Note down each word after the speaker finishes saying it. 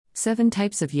7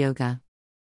 types of yoga.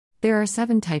 There are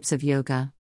 7 types of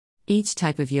yoga. Each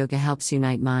type of yoga helps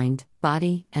unite mind,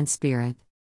 body, and spirit.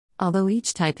 Although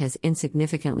each type has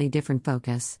insignificantly different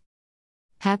focus.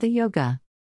 Hatha Yoga.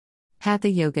 Hatha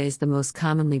Yoga is the most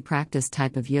commonly practiced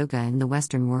type of yoga in the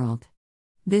Western world.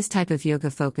 This type of yoga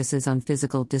focuses on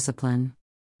physical discipline.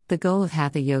 The goal of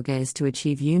Hatha Yoga is to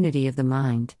achieve unity of the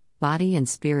mind, body, and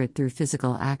spirit through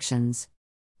physical actions.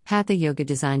 Hatha Yoga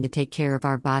designed to take care of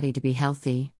our body to be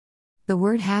healthy. The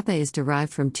word Hatha is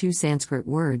derived from 2 Sanskrit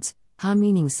words, Ha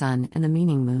meaning sun and the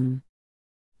meaning moon.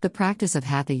 The practice of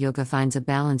Hatha Yoga finds a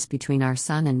balance between our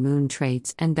sun and moon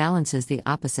traits and balances the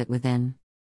opposite within.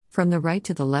 From the right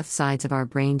to the left sides of our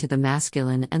brain to the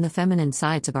masculine and the feminine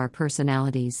sides of our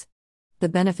personalities. The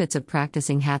benefits of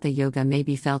practicing Hatha Yoga may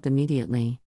be felt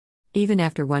immediately. Even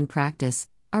after one practice,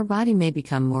 our body may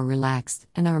become more relaxed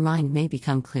and our mind may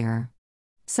become clearer.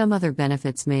 Some other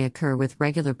benefits may occur with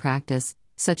regular practice,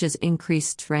 such as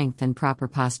increased strength and proper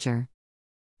posture.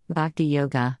 Bhakti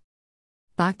Yoga.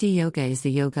 Bhakti Yoga is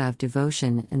the yoga of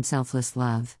devotion and selfless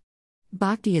love.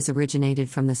 Bhakti is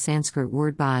originated from the Sanskrit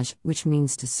word bhaj, which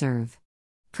means to serve.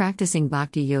 Practicing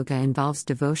Bhakti Yoga involves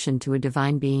devotion to a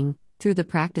divine being, through the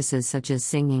practices such as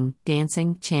singing,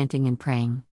 dancing, chanting, and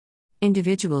praying.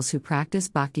 Individuals who practice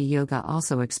Bhakti Yoga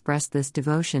also express this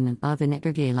devotion and love in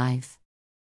everyday life.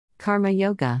 Karma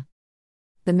Yoga.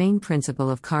 The main principle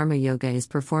of Karma Yoga is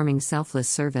performing selfless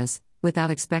service,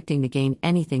 without expecting to gain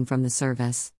anything from the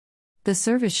service. The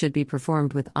service should be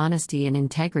performed with honesty and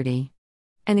integrity.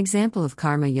 An example of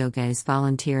Karma Yoga is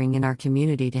volunteering in our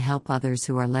community to help others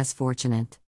who are less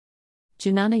fortunate.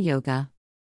 Jnana Yoga.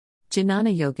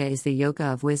 Jnana Yoga is the yoga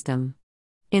of wisdom.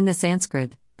 In the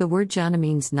Sanskrit, the word jnana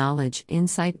means knowledge,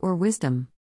 insight, or wisdom.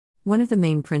 One of the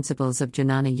main principles of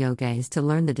Jnana Yoga is to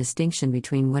learn the distinction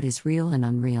between what is real and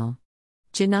unreal.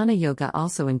 Jnana Yoga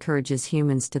also encourages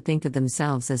humans to think of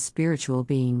themselves as spiritual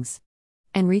beings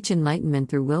and reach enlightenment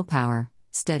through willpower,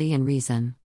 study, and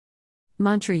reason.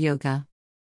 Mantra Yoga.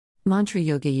 Mantra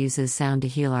Yoga uses sound to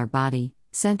heal our body,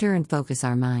 center, and focus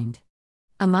our mind.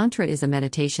 A mantra is a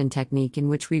meditation technique in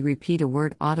which we repeat a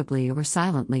word audibly or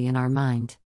silently in our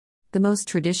mind. The most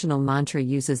traditional mantra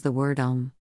uses the word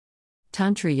Om.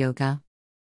 Tantra Yoga.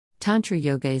 Tantra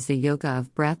Yoga is the yoga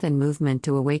of breath and movement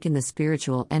to awaken the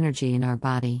spiritual energy in our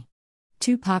body.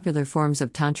 2 popular forms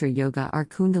of Tantra Yoga are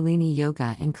Kundalini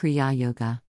Yoga and Kriya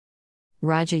Yoga.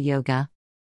 Raja Yoga.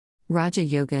 Raja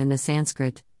Yoga in the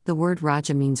Sanskrit, the word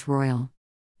Raja means royal.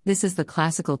 This is the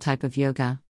classical type of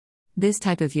yoga. This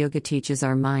type of yoga teaches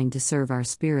our mind to serve our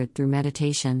spirit through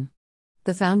meditation.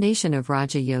 The foundation of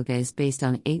Raja Yoga is based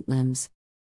on 8 limbs.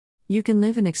 You can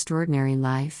live an extraordinary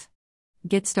life.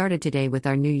 Get started today with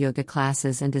our new yoga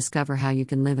classes and discover how you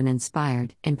can live an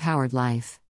inspired, empowered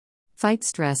life. Fight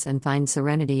stress and find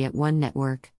serenity at One Network.